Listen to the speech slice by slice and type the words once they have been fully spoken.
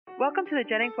Welcome to the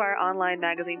JenningsWire Online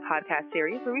Magazine podcast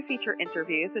series, where we feature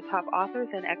interviews with top authors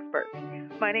and experts.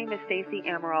 My name is Stacey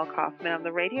Amaral Kaufman. I'm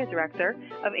the radio director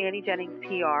of Annie Jennings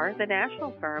PR, the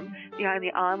national firm behind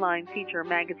the online feature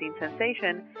magazine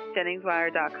sensation,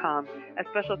 JenningsWire.com, a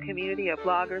special community of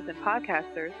bloggers and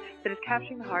podcasters that is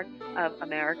capturing the hearts of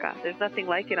America. There's nothing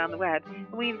like it on the web,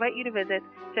 and we invite you to visit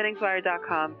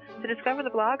JenningsWire.com to discover the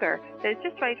blogger that is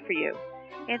just right for you.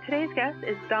 And today's guest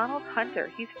is Donald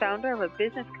Hunter. He's founder of a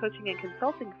business coaching and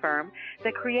consulting firm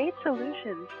that creates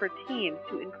solutions for teams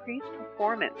to increase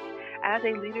performance. As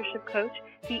a leadership coach,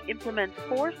 he implements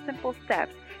 4 simple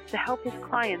steps to help his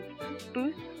clients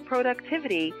boost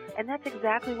productivity, and that's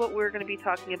exactly what we're going to be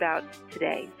talking about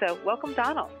today. So welcome,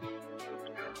 Donald.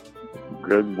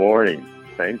 Good morning.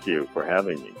 Thank you for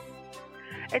having me.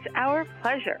 It's our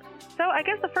pleasure. So I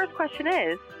guess the first question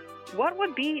is, what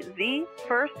would be the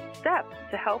first step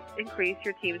to help increase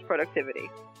your team's productivity?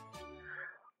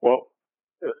 Well,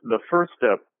 the first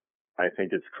step, I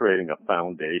think, is creating a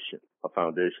foundation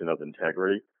of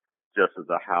integrity. Just as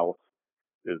a house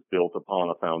is built upon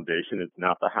a foundation, it's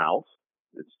not the house,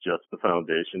 it's just the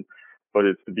foundation, but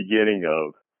it's the beginning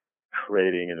of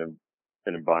creating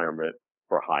an environment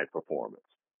for high performance.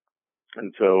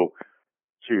 And so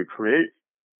to create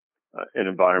an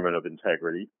environment of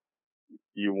integrity,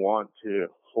 you want to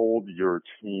hold your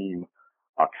team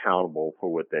accountable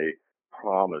for what they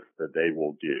promise that they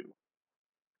will do.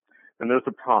 And there's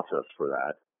a process for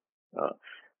that.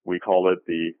 We call it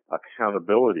the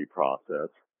accountability process.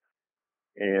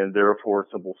 And there are 4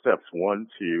 simple steps. 1,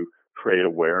 to create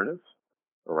awareness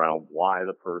around why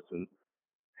the person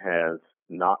has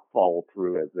not followed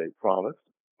through as they promised.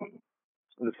 And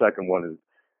the second one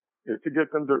is to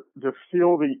get them to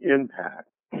feel the impact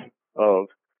of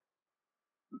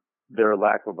their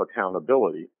lack of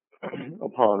accountability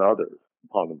upon others,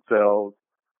 upon themselves,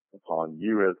 upon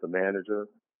you as the manager,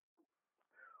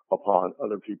 upon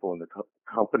other people in the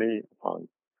company, upon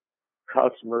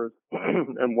customers.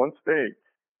 And once they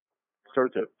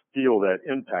start to feel that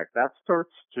impact, that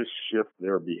starts to shift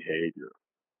their behavior.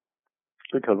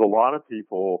 Because a lot of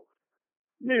people,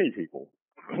 many people,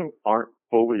 aren't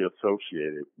fully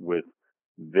associated with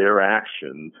their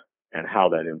actions and how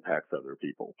that impacts other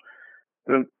people.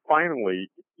 Then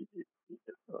finally,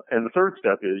 and the third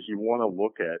step is you want to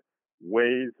look at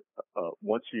ways,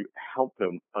 once you help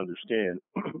them understand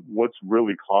what's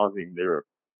really causing their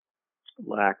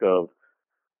lack of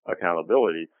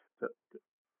accountability,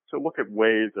 to look at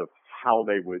ways of how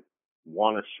they would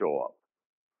want to show up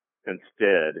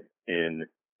instead in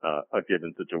a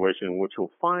given situation. What you'll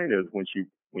find is when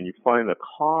you find the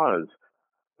cause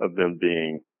of them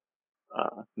being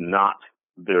not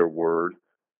their word,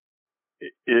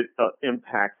 it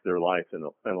impacts their life in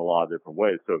a lot of different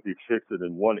ways. So if you fix it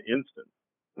in one instance,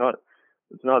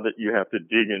 it's not that you have to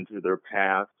dig into their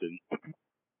past and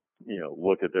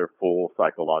look at their full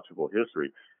psychological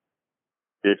history.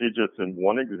 If you just, in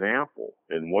one example,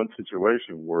 in one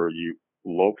situation where you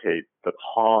locate the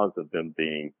cause of them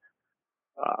being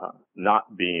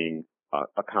not being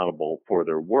accountable for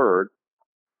their word,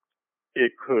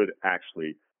 it could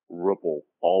actually ripple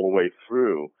all the way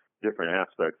through different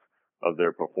aspects of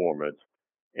their performance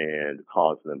and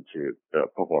cause them to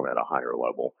perform at a higher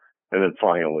level. And then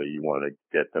finally, you want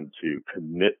to get them to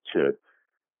commit to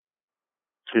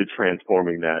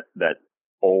transforming that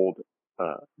old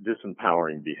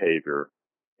disempowering behavior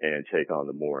and take on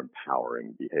the more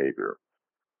empowering behavior.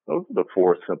 Those are the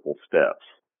 4 simple steps.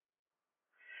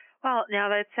 Well, now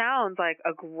that sounds like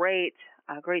a great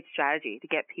strategy to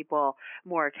get people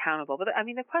more accountable. But I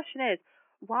mean, the question is,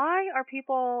 why are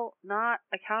people not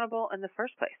accountable in the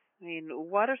first place? I mean,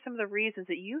 what are some of the reasons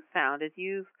that you've found as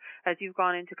you've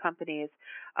gone into companies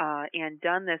and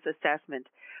done this assessment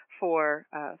for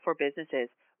businesses?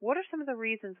 What are some of the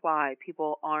reasons why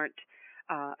people aren't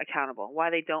accountable?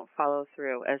 Why they don't follow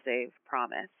through as they've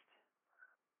promised?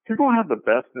 People have the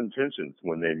best intentions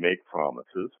when they make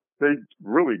promises. They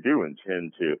really do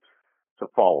intend to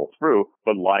follow through,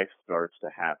 but life starts to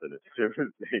happen as soon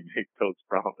as they make those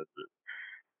promises.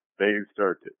 They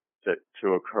start to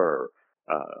occur.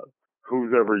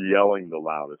 Who's ever yelling the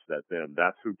loudest at them,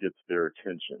 that's who gets their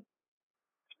attention.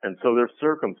 And so their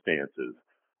circumstances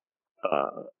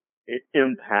it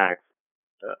impacts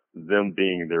them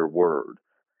being their word.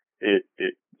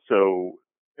 So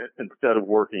instead of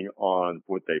working on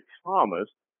what they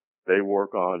promised, they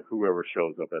work on whoever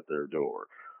shows up at their door,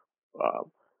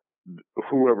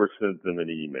 whoever sends them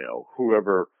an email,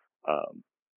 whoever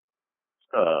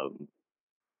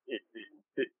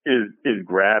is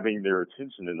grabbing their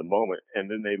attention in the moment, and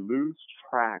then they lose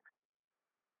track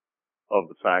of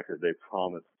the fact that they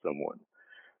promised someone.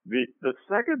 The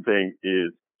second thing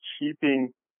is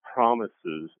keeping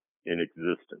promises in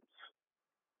existence.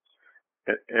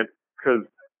 And because,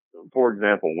 for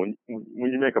example, when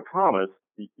you make a promise,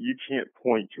 you can't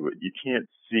point to it, you can't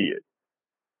see it,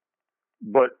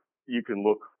 but you can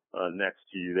look next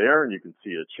to you there, and you can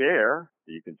see a chair,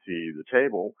 you can see the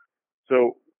table.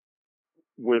 So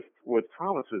with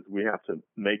promises, we have to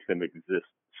make them exist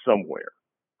somewhere.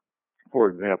 For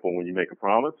example, when you make a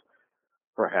promise,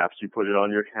 perhaps you put it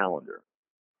on your calendar.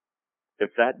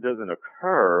 If that doesn't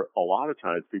occur, a lot of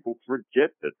times people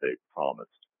forget that they promised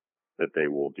that they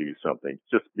will do something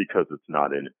just because it's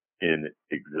not in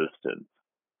existence.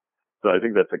 So I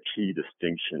think that's a key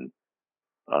distinction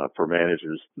for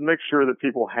managers to make sure that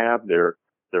people have their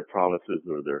promises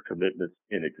or their commitments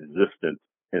in existence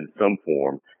in some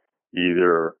form,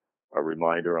 either a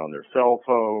reminder on their cell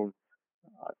phone,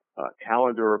 a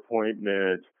calendar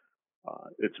appointment,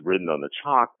 it's written on the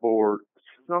chalkboard,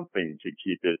 something to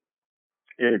keep it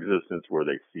in existence where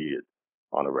they see it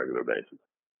on a regular basis.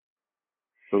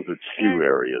 Those are two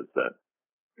areas that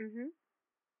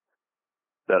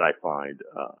that I find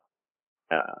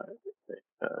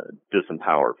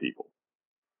disempower people.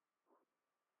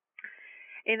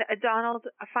 And Donald,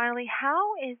 finally,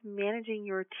 how is managing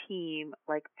your team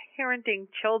like parenting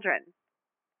children?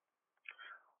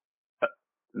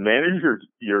 Manage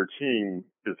your team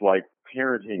is like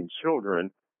parenting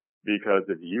children, because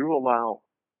if you allow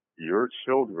your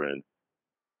children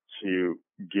to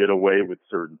get away with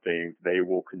certain things, they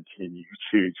will continue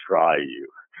to try you.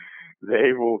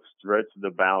 They will stretch the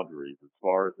boundaries as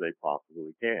far as they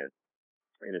possibly can.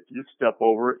 And if you step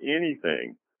over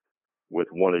anything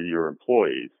with one of your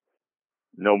employees,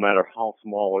 no matter how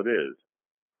small it is,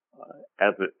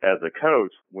 as a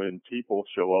coach, when people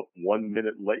show up 1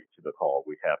 minute late to the call,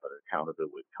 we have an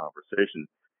accountability conversation,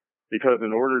 because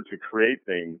in order to create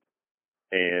things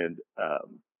and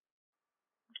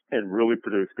really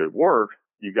produce good work,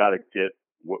 you got to get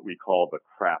what we call the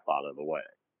crap out of the way.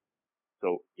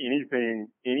 So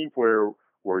anywhere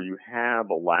where you have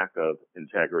a lack of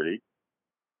integrity,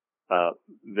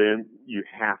 then you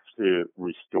have to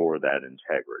restore that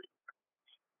integrity.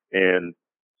 And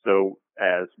so,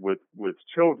 as with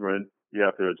children, you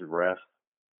have to address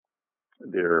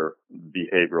their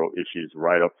behavioral issues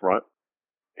right up front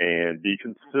and be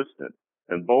consistent.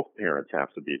 And both parents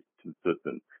have to be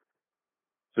consistent.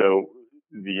 So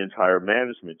the entire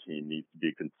management team needs to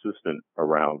be consistent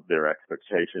around their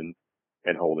expectations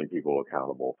and holding people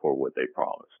accountable for what they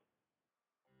promised.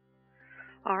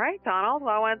 All right, Donald.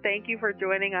 Well, I want to thank you for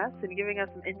joining us and giving us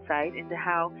some insight into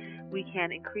how we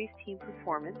can increase team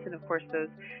performance and, of course, those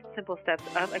simple steps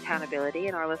of accountability.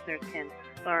 And our listeners can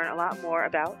learn a lot more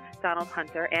about Donald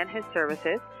Hunter and his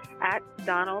services at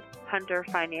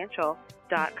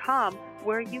donaldhunterfinancial.com,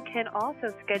 where you can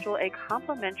also schedule a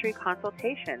complimentary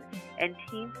consultation and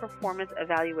team performance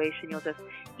evaluation. You'll just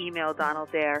email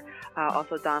Donald there,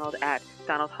 also Donald at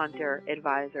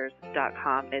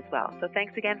donaldhunteradvisors.com as well. So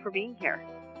thanks again for being here.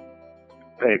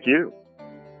 Thank you.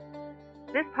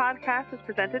 This podcast is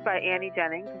presented by Annie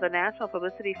Jennings, the national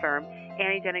publicity firm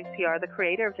Annie Jennings PR, the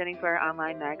creator of Jennings Wire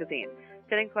Online magazine.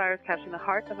 Jennings Wire is capturing the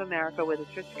heart of America with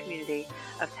its rich community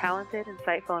of talented,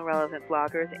 insightful, and relevant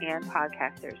bloggers and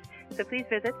podcasters. So please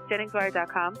visit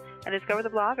JenningsWire.com and discover the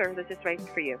blogger that's just right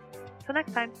for you. Till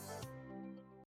next time.